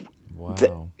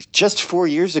 Wow. just 4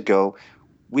 years ago,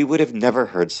 we would have never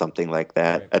heard something like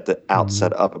that at the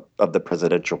outset of the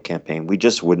presidential campaign. We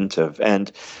just wouldn't have.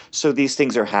 And so these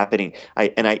things are happening. I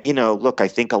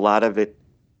think a lot of it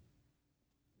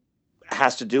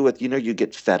has to do with, you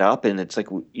get fed up, and it's like,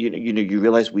 you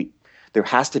realize there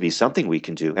has to be something we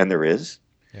can do, and there is.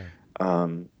 Yeah.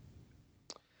 And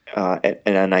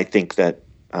I think that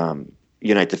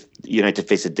Unite to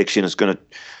Face Addiction is going to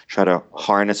try to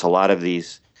harness a lot of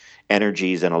these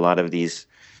energies and a lot of these,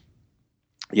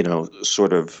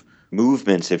 sort of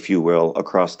movements, if you will,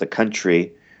 across the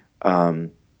country,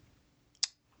 and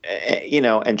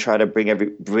try to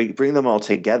bring them all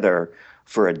together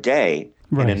for a day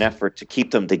in an effort to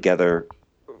keep them together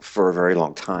for a very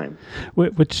long time.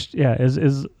 Which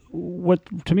is what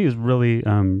to me is really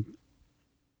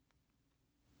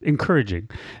encouraging,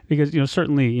 because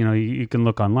certainly you can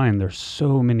look online. There's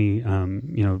so many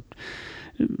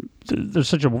there's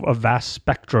such a vast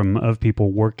spectrum of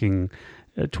people working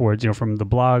towards, from the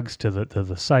blogs to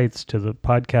the sites to the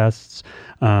podcasts,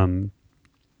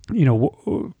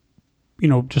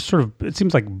 just sort of, it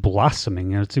seems like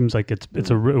blossoming. It seems like it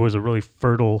was a really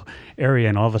fertile area,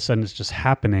 and all of a sudden it's just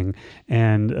happening.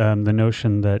 And the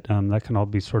notion that that can all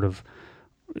be sort of,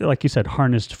 like you said,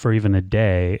 harnessed for even a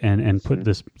day, and put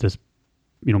this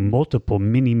multiple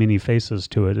mini faces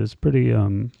to it is pretty.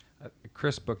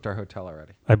 Chris booked our hotel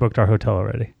already. I booked our hotel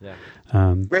already. Yeah.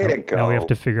 Way to go. Now we have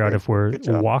to figure out if we're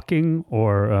walking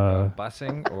or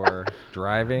busing or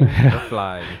driving or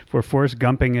flying. If we're Forrest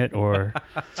Gumping it or.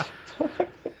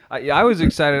 I was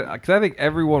excited because I think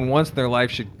everyone once in their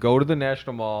life should go to the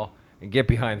National Mall and get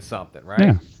behind something, right?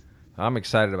 Yeah. I'm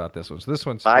excited about this one. So this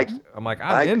one's, I'm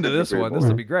into this one. This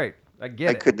will be great. I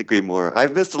couldn't agree more.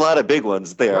 I've missed a lot of big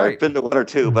ones there. Right. I've been to one or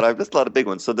two, but I've missed a lot of big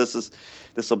ones. So this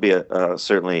will be a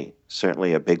certainly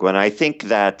a big one. I think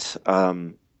that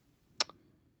one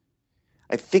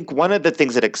of the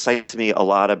things that excites me a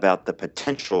lot about the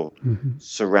potential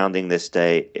surrounding this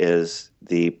day is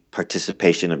the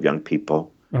participation of young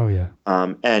people. Oh yeah.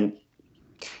 And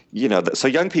so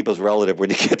young people's relative when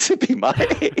you get to be my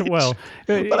age. Well,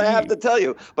 but I have to tell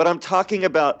you, but I'm talking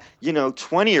about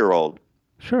 20-year-old.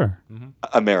 Sure.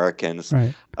 Americans,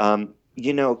 right.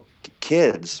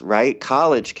 Kids, right?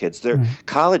 College kids. Their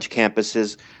college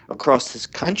campuses across this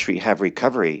country have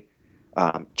recovery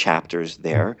chapters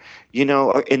there.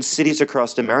 In cities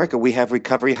across America, we have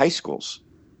recovery high schools.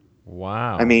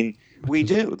 Wow. I mean, we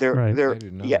do. I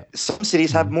didn't know that. Some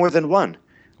cities have more than one.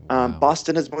 Wow.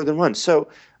 Boston has more than one. So,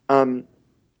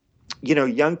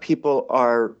 young people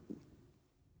are,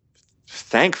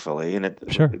 thankfully,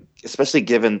 especially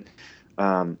given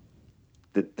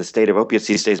the state of opiates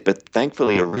these days, but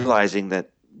thankfully are realizing that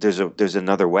there's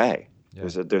another way. Yeah.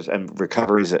 And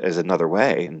recovery is another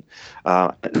way, and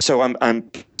so I'm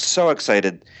so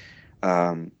excited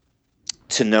to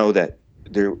know that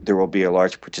there will be a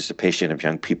large participation of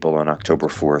young people on October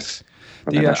 4th.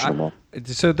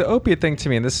 So the opiate thing to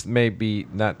me, and this may be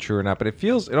not true or not, but it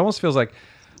almost feels like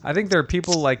I think there are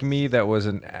people like me that was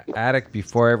an addict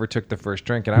before I ever took the first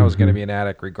drink, and I was going to be an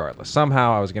addict regardless.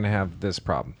 Somehow I was going to have this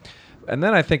problem. And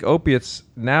then I think opiates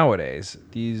nowadays,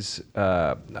 these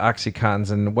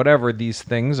Oxycontins and whatever these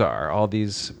things are, all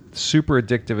these super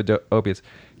addictive opiates,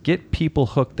 get people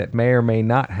hooked that may or may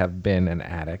not have been an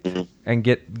addict, and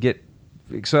get.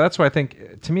 So that's why I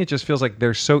think, to me, it just feels like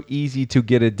they're so easy to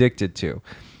get addicted to,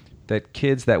 that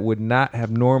kids that would not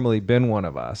have normally been one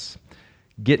of us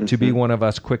get to be one of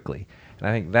us quickly. And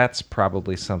I think that's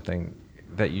probably something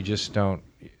that you just don't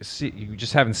see, you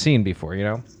just haven't seen before,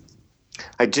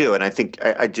 I do, and I think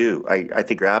I do. I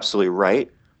think you're absolutely right.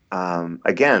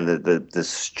 Again, the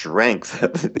strength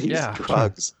of these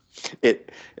drugs.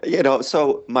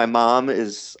 So my mom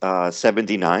is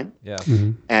 79. Yeah.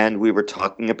 And we were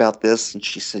talking about this, and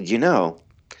she said,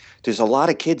 there's a lot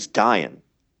of kids dying,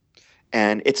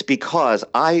 and it's because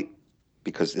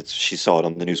she saw it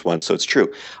on the news once, so it's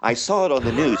true. I saw it on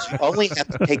the news. You only have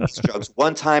to take these drugs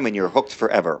one time, and you're hooked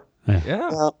forever. Yeah.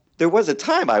 Well, there was a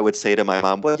time I would say to my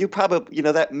mom, well, you probably,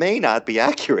 that may not be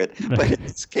accurate, but in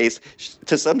this case,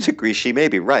 to some degree, she may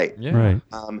be right. Yeah. Right.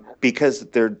 Because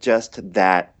they're just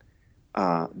that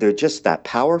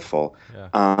powerful.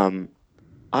 Yeah.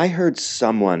 I heard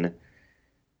someone,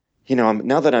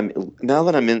 now that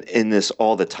I'm in this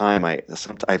all the time, I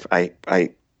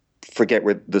forget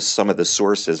where some of the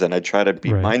sources, and I try to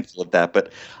be mindful of that.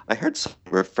 But I heard someone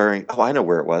referring. Oh, I know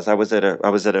where it was. I was at a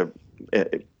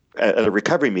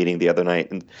recovery meeting the other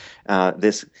night, and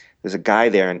there's a guy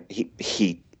there, and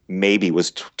he maybe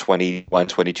was 21,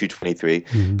 22, 23,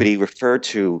 but he referred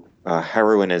to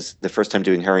heroin as the first time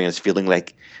doing heroin as feeling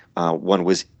like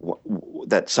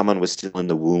that someone was still in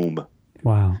the womb.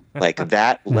 Wow. Like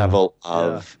that level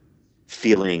of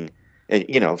feeling,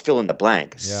 fill in the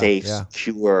blank, safe,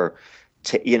 secure,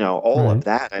 all of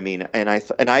that. I mean, and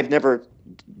I've never,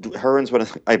 heroin's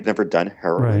I've never done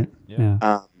heroin. Right.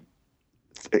 Yeah.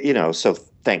 So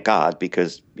thank God,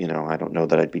 because, I don't know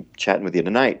that I'd be chatting with you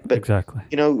tonight. But, exactly.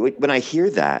 When I hear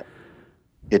that,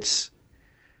 it's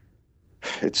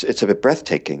a bit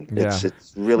breathtaking. Yeah. It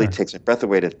really takes my breath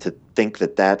away to think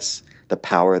that that's the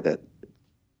power that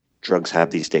drugs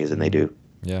have these days, and they do.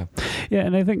 Yeah. Yeah,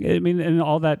 and I think, and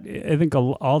all that, I think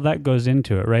all that goes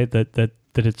into it, right? That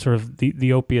it's sort of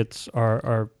the opiates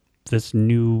are this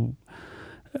new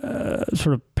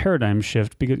sort of paradigm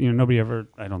shift, because nobody ever,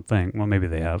 I don't think, well, maybe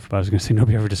they have, but I was going to say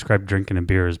nobody ever described drinking a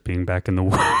beer as being back in the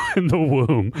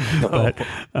womb, but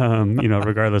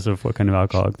regardless of what kind of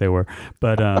alcoholic they were,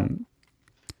 but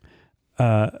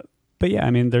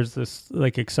yeah, there's this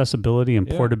like accessibility and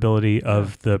portability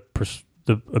of the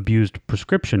abused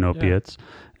prescription opiates,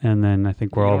 and then I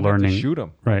think we're all learning. Shoot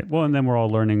them. Right. Well, and then we're all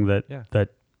learning that Yeah. that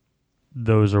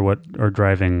those are what are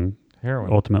driving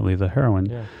Heroin. ultimately the heroin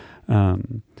Yeah.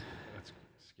 That's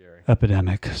scary.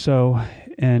 Epidemic. So,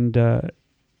 and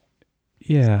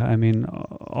yeah, I mean,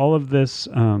 all of this,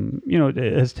 it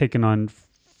has taken on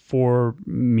for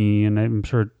me, and I'm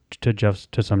sure to Jeff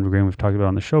to some degree, and we've talked about it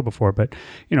on the show before, but,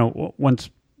 once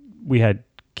we had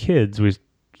kids, we,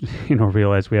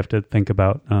 realized we have to think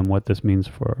about what this means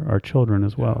for our children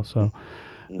as well. So,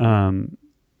 when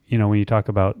you talk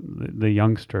about the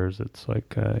youngsters, it's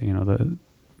like,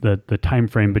 the time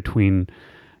frame between,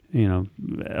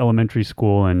 elementary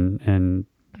school and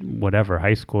whatever,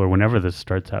 high school or whenever this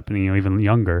starts happening, even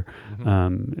younger,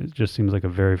 it just seems like a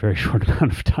very, very short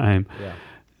amount of time. Yeah.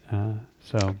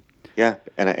 So. Yeah,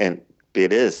 and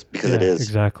it is because it is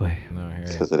exactly. No, I hear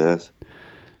you. because it is.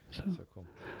 So cool.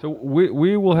 So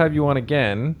we will have you on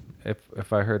again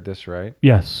if I heard this right.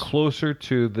 Yes. Closer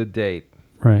to the date.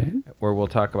 Right. Where we'll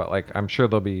talk about, like, I'm sure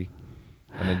there'll be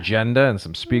an agenda and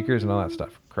some speakers and all that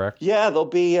stuff, correct? Yeah, there'll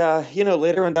be,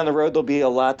 later on down the road, there'll be a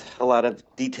lot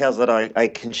of details that I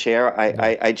can share.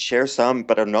 I'd share some,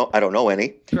 but I don't know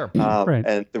any. Sure. Right.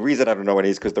 And the reason I don't know any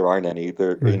is because there aren't any.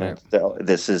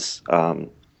 This is,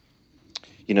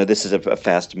 this is a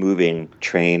fast-moving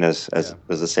train, as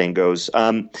the saying goes.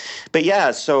 But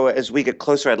yeah, so as we get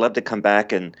closer, I'd love to come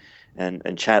back and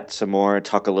chat some more,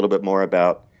 talk a little bit more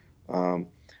about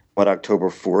what October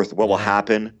 4th, what will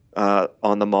happen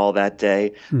on the mall that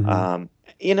day. Mm-hmm.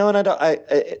 And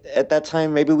at that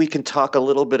time, maybe we can talk a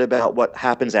little bit about what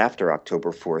happens after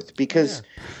October 4th, because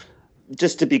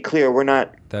just to be clear, we're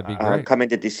not That'd be great. coming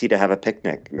to DC to have a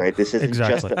picnic, right? This isn't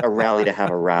just a rally to have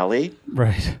a rally.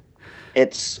 Right.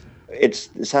 This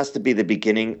has to be the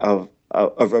beginning of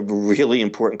a really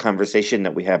important conversation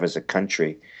that we have as a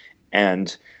country.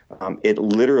 And it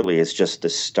literally is just the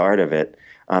start of it.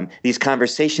 These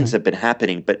conversations have been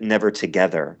happening, but never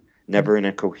together, never in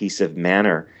a cohesive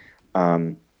manner.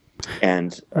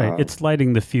 It's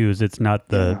lighting the fuse. It's not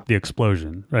the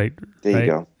explosion, right? There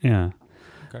you go. Yeah.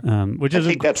 Okay. I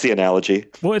think that's the analogy.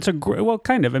 Well,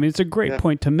 kind of. I mean, it's a great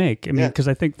point to make. I mean, because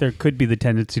I think there could be the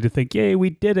tendency to think, "Yay, we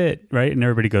did it!" Right, and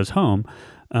everybody goes home.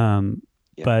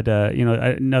 But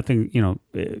nothing.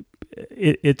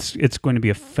 It's going to be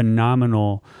a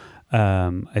phenomenal.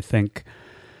 I think.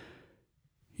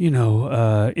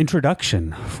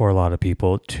 Introduction for a lot of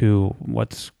people to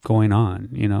what's going on.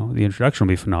 The introduction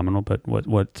will be phenomenal, but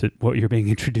what you're being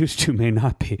introduced to may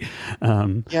not be.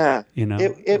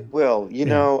 It will.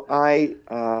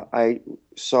 I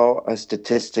saw a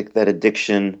statistic that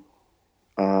addiction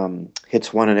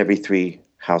hits 1 in every 3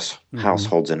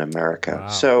 households in America. Wow.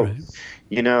 So,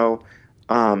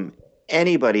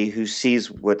 anybody who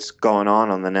sees what's going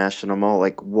on the National Mall,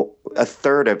 like a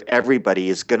third of everybody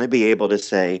is going to be able to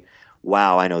say,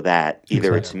 wow, I know that.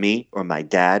 Either it's me or my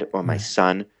dad or my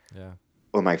son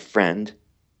or my friend.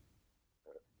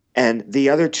 And the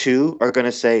other 2 are going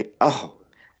to say, oh,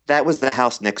 that was the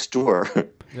house next door.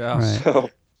 Yeah. Right. So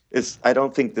I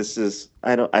don't think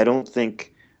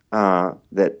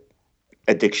that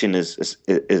addiction is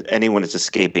anyone is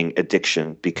escaping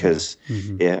addiction, because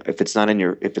if it's not in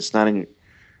your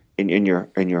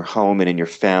home and in your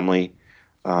family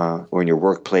or in your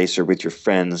workplace or with your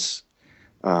friends,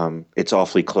 it's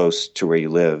awfully close to where you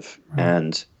live.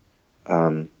 And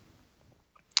the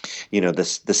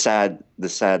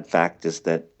sad fact is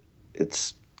that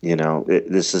it's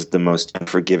this is the most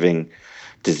unforgiving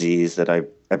disease that I've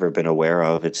ever been aware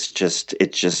of. It's just a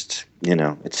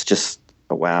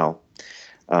wow.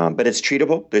 But it's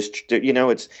treatable.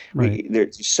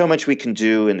 There's so much we can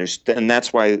do, and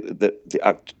that's why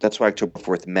that's why October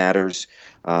 4th matters.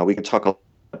 We can talk a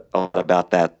lot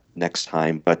about that next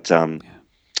time. But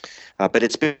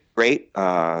it's been great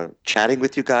chatting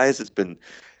with you guys. It's been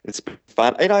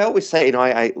fun. And I always say,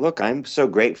 I'm so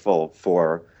grateful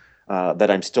for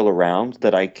that I'm still around,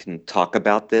 that I can talk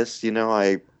about this.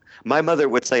 My mother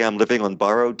would say I'm living on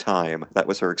borrowed time. That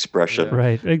was her expression. Yeah.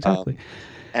 Right. Exactly.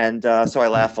 And so I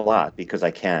laugh a lot because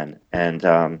I can. And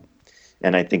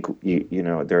I think,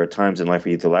 there are times in life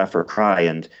where you either laugh or cry.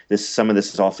 And some of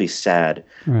this is awfully sad.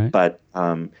 Right. But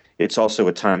it's also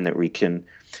a time that we can,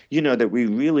 that we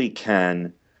really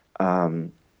can,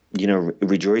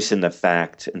 rejoice in the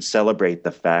fact and celebrate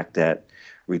the fact that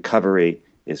recovery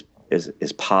is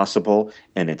possible.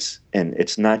 And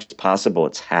it's not just possible,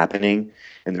 it's happening.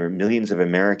 And there are millions of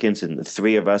Americans, and the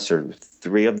 3 of us are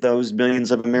 3 of those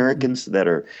millions of Americans that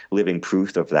are living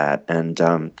proof of that. And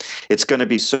it's going to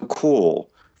be so cool,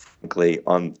 frankly,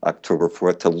 on October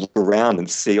 4th to look around and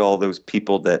see all those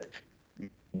people that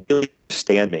really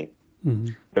understand me,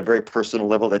 at a very personal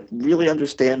level that really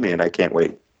understand me, and I can't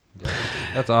wait.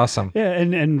 That's awesome. Yeah,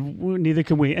 and neither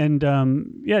can we. And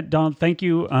Donald, thank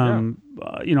you. On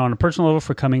a personal level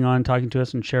for coming on, talking to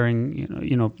us, and sharing,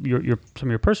 your some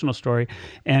of your personal story.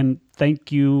 And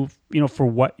thank you, for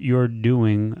what you're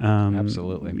doing.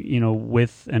 Absolutely.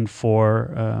 With and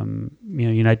for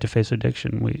Unite to Face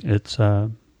Addiction. We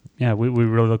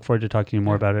really look forward to talking to you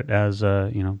more about it as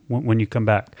when you come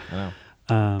back. Wow.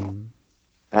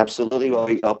 Absolutely.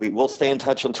 Well, we'll stay in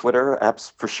touch on Twitter,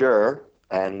 apps for sure.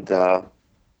 And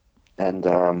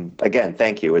again,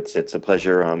 thank you. It's a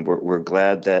pleasure. We're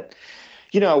glad that,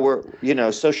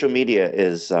 social media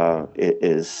is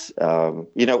it's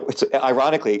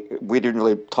ironically, we didn't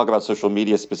really talk about social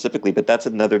media specifically, but that's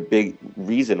another big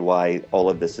reason why all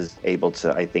of this is able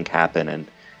to, I think, happen.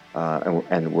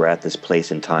 And we're at this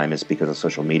place in time is because of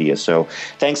social media. So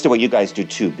thanks to what you guys do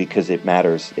too, because it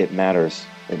matters. It matters.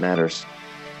 It matters.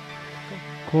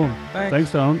 Cool.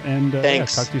 Thanks, Donald. And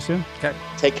thanks. Talk to you soon. Okay.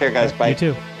 Take care, guys. Bye. You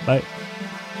too. Bye.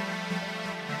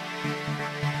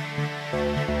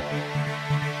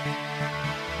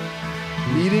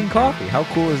 Meeting coffee. How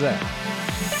cool is that?